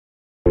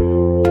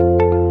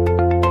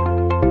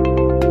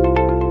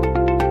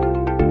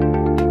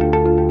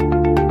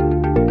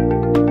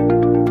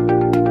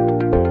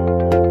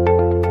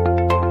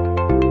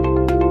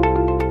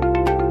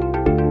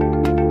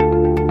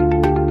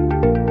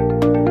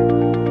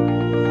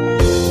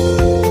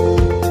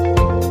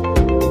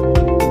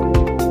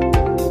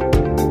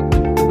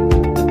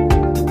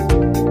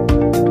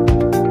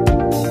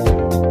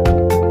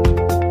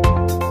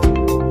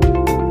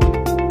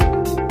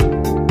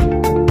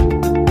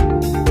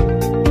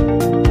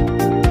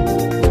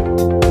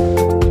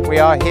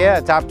are here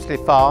at Apsley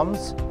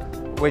Farms,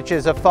 which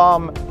is a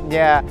farm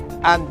near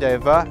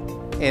Andover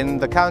in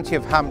the county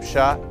of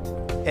Hampshire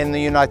in the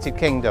United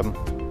Kingdom.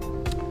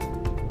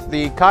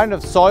 The kind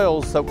of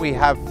soils that we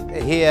have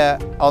here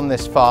on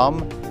this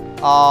farm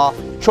are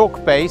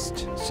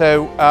chalk-based,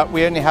 so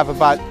we only have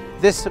about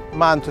this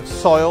amount of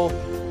soil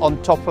on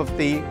top of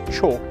the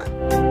chalk.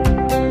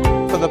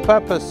 For the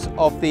purpose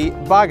of the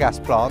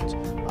biogas plant,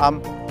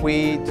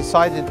 we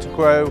decided to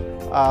grow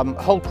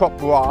whole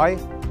crop rye,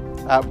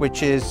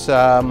 which is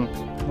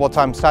what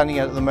I'm standing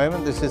at the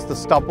moment. This is the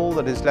stubble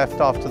that is left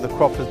after the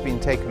crop has been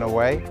taken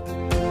away.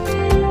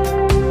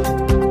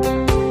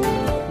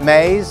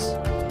 Maize,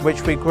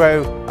 which we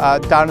grow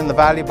down in the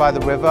valley by the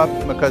river,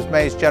 because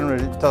maize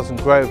generally doesn't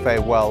grow very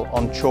well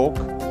on chalk.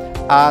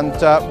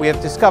 And we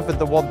have discovered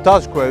that what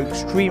does grow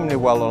extremely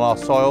well on our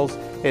soils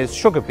is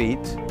sugar beet.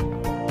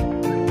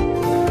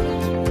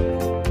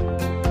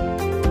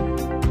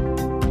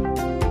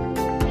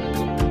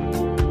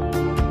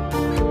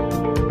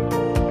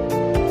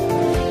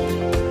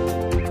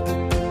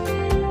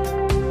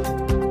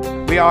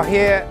 We are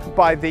here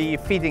by the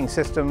feeding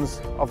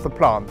systems of the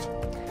plant.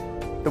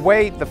 The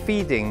way the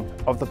feeding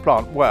of the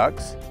plant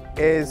works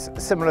is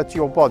similar to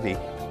your body.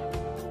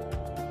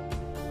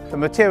 The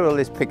material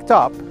is picked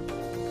up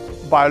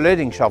by a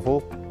loading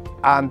shovel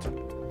and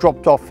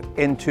dropped off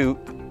into,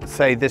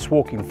 say, this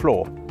walking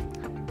floor.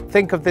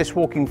 Think of this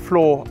walking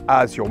floor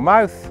as your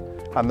mouth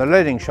and the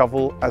loading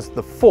shovel as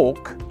the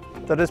fork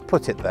that has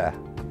put it there.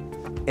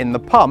 In the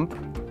pump,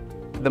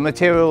 the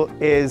material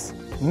is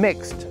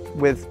mixed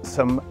with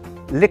some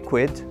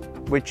liquid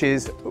which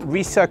is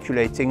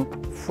recirculating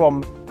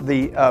from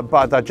the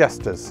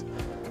biodigesters.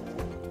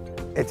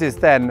 It is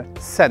then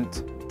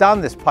sent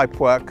down this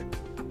pipework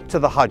to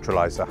the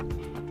hydrolyzer.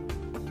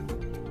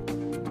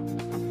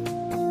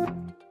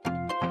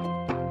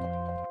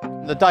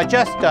 The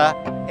digester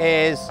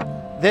is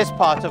this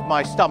part of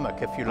my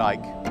stomach, if you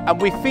like,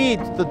 and we feed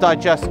the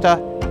digester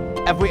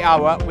every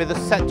hour with a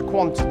set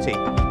quantity.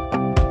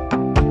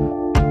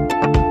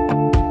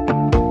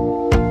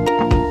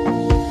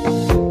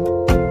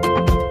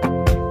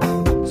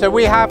 So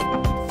we have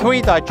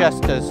 3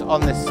 digesters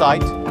on this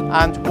site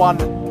and 1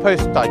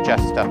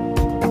 post-digester.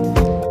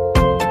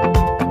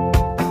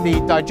 The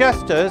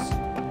digesters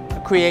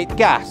create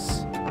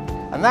gas,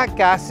 and that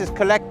gas is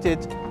collected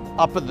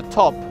up at the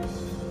top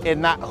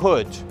in that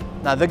hood.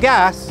 Now the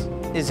gas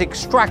is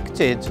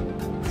extracted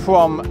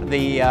from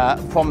the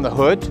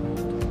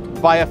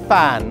hood by a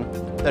fan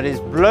that is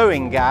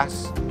blowing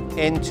gas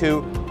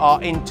into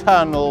our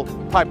internal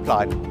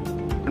pipeline.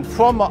 And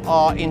from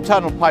our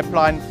internal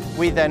pipeline,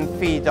 we then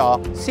feed our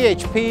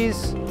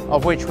CHPs,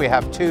 of which we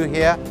have 2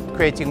 here,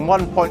 creating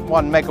 1.1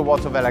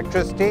 megawatt of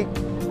electricity.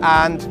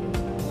 And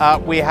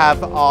we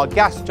have our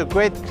gas to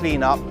grid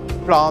cleanup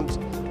plant,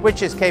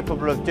 which is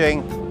capable of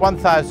doing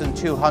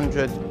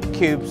 1,200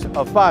 cubes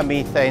of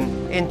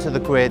biomethane into the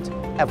grid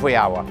every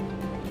hour.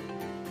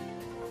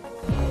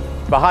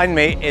 Behind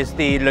me is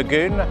the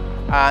lagoon,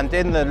 and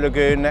in the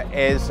lagoon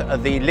is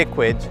the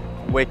liquid,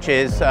 which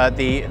is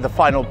the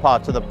final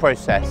part of the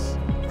process.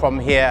 From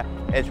here,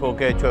 it will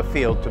go to a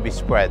field to be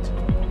spread.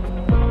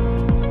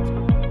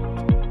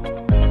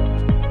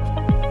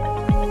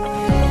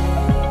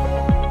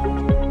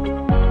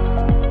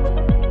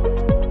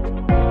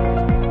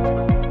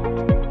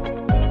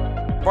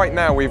 Right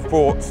now we've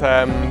brought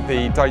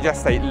the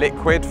digestate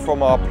liquid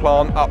from our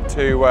plant up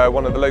to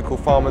one of the local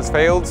farmers'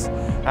 fields,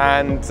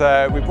 and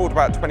we brought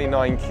about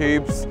 29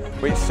 cubes,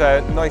 which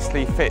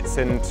nicely fits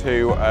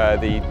into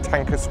the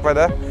tanker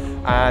spreader,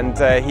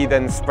 and he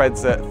then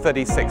spreads at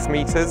 36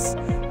 metres,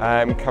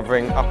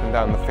 covering up and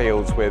down the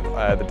fields with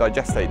the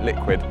digestate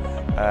liquid,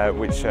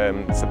 which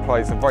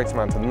supplies the right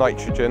amount of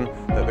nitrogen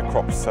that the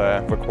crops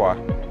require.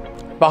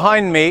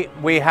 Behind me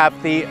we have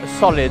the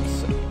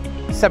solids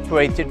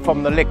separated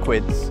from the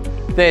liquids.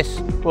 This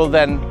will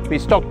then be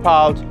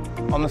stockpiled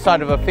on the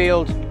side of a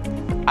field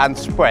and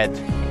spread.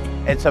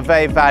 It's a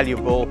very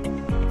valuable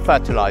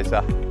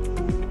fertilizer.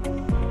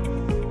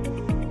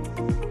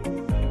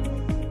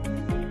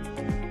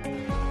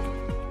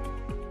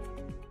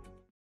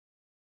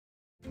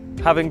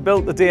 Having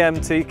built the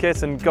DMT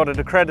kit and got it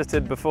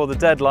accredited before the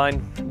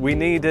deadline, we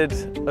needed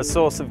a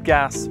source of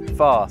gas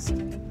fast.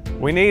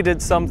 We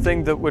needed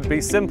something that would be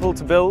simple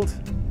to build,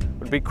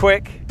 would be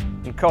quick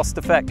and cost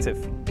effective.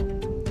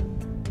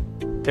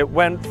 It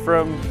went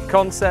from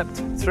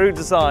concept through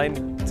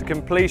design to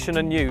completion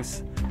and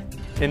use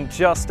in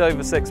just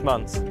over 6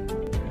 months.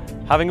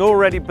 Having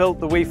already built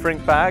the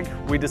WeFrink bag,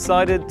 we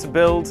decided to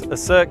build a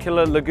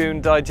circular lagoon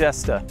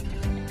digester.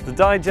 The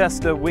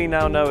digester we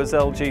now know as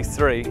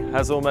LG3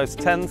 has almost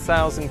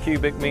 10,000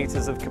 cubic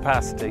meters of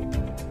capacity.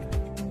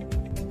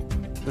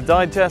 The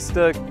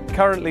digester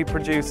currently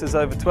produces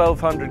over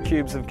 1,200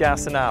 cubes of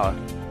gas an hour,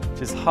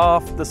 which is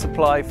half the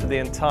supply for the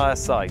entire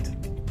site.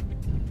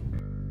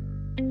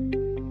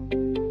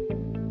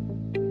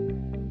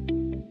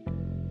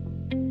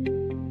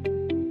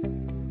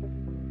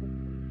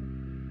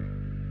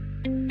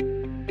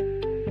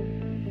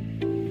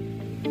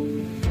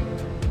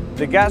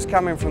 The gas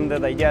coming from the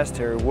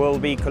digester will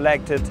be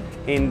collected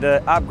in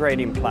the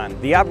upgrading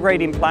plant. The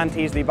upgrading plant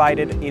is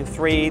divided in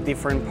 3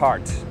 different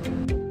parts.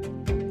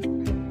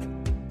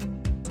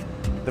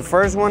 The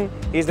first one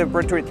is the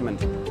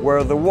pretreatment,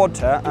 where the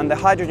water and the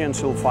hydrogen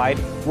sulfide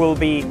will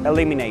be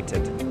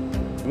eliminated.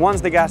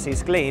 Once the gas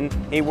is clean,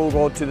 it will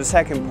go to the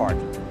second part.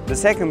 The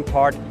second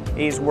part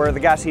is where the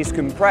gas is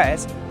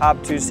compressed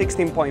up to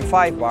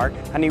 16.5 bar,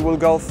 and it will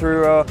go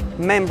through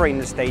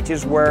membrane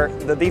stages where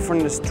the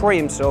different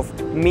streams of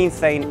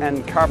methane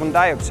and carbon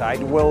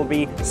dioxide will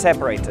be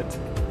separated.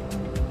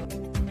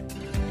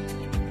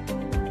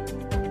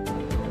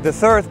 The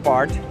third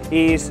part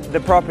is the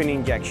propane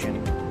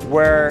injection,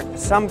 where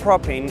some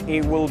propane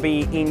it will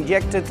be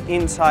injected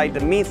inside the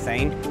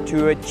methane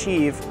to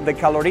achieve the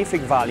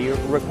calorific value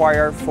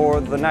required for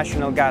the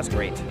national gas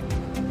grid.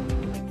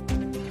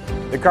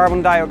 The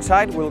carbon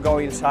dioxide will go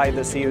inside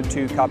the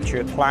CO2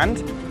 capture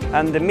plant,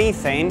 and the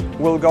methane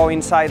will go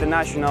inside the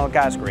national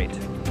gas grid.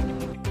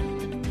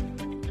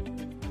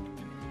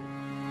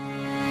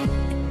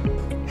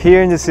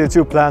 Here in the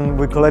CO2 plant,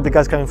 we collect the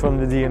gas coming from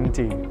the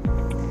DMT,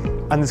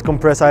 and it's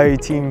compressed at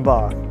 18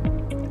 bar.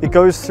 It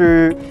goes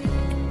through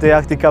the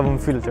active carbon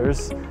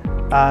filters,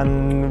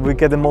 and we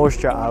get the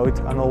moisture out,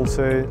 and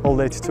also all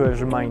the H2O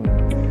is remaining.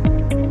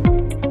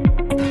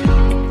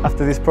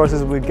 After this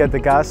process, we get the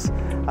gas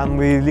and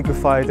we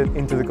liquefy it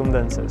into the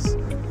condensers.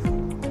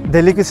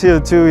 The liquid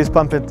CO2 is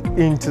pumped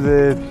into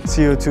the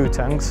CO2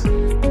 tanks.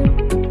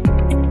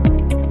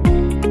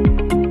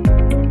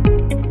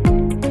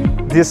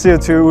 This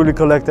CO2 will be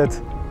collected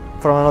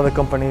from another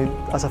company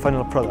as a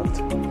final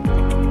product.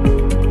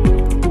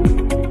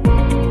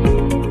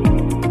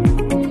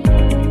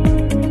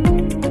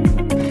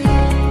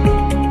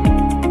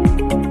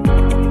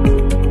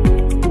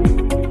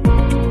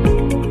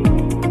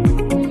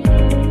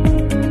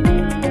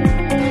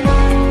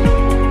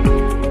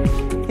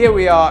 Here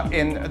we are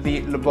in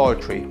the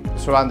laboratory,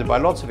 surrounded by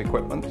lots of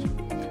equipment.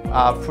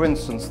 For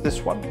instance,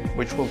 this one,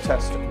 which will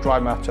test dry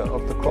matter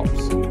of the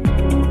crops.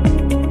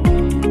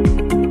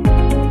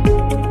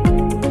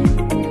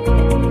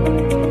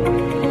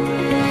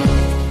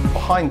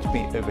 Behind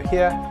me over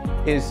here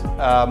is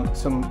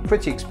some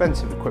pretty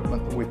expensive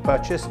equipment that we've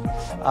purchased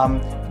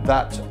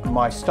that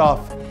my staff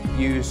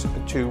use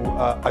to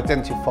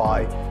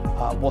identify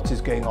what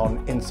is going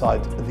on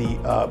inside the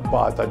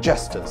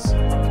biodigesters.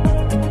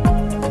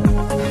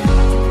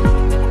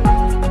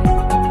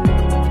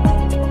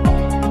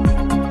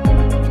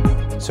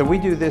 So we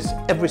do this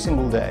every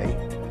single day,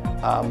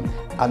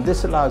 and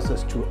this allows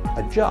us to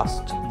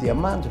adjust the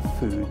amount of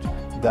food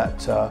that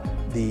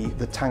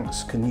the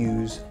tanks can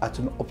use at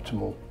an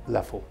optimal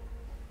level.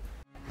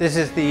 This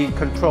is the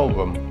control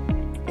room.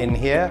 In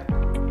here,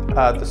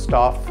 the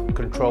staff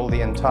control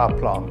the entire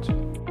plant.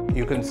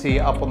 You can see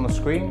up on the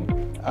screen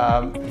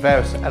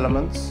various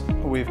elements.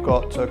 We've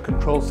got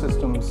control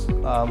systems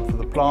for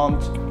the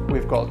plant,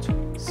 we've got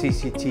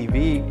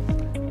CCTV,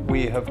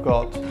 we have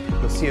got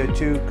the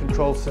CO2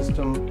 control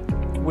system,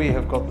 we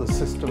have got the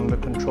system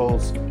that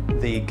controls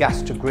the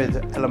gas to grid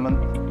element,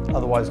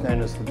 otherwise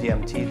known as the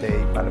DMT.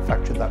 They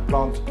manufactured that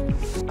plant.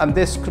 And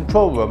this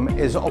control room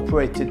is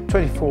operated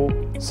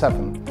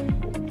 24/7.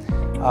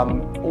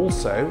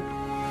 Also,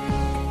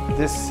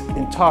 this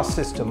entire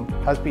system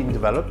has been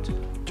developed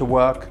to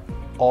work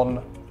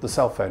on the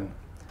cell phone.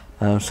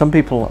 Some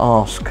people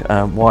ask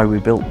why we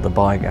built the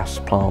biogas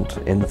plant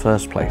in the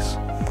first place.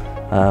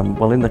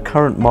 Well, in the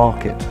current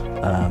market,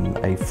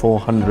 a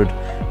 400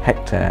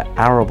 hectare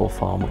arable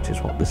farm, which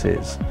is what this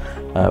is,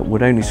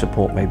 would only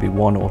support maybe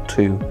 1 or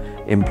 2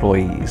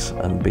 employees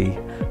and be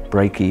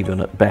break even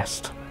at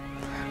best.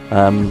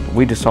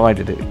 We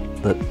decided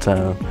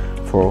that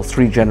for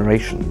 3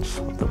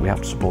 generations that we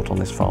have to support on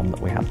this farm,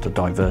 that we have to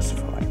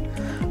diversify,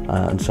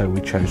 and so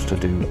we chose to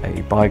do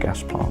a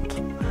biogas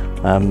plant.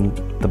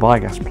 The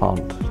biogas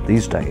plant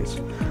these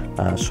days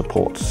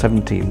supports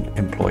 17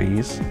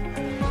 employees.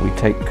 We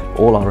take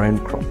all our own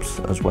crops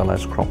as well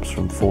as crops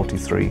from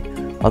 43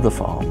 other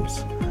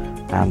farms,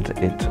 and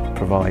it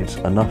provides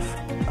enough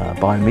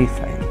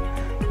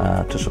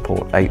biomethane to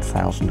support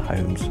 8,000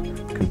 homes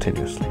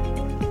continuously.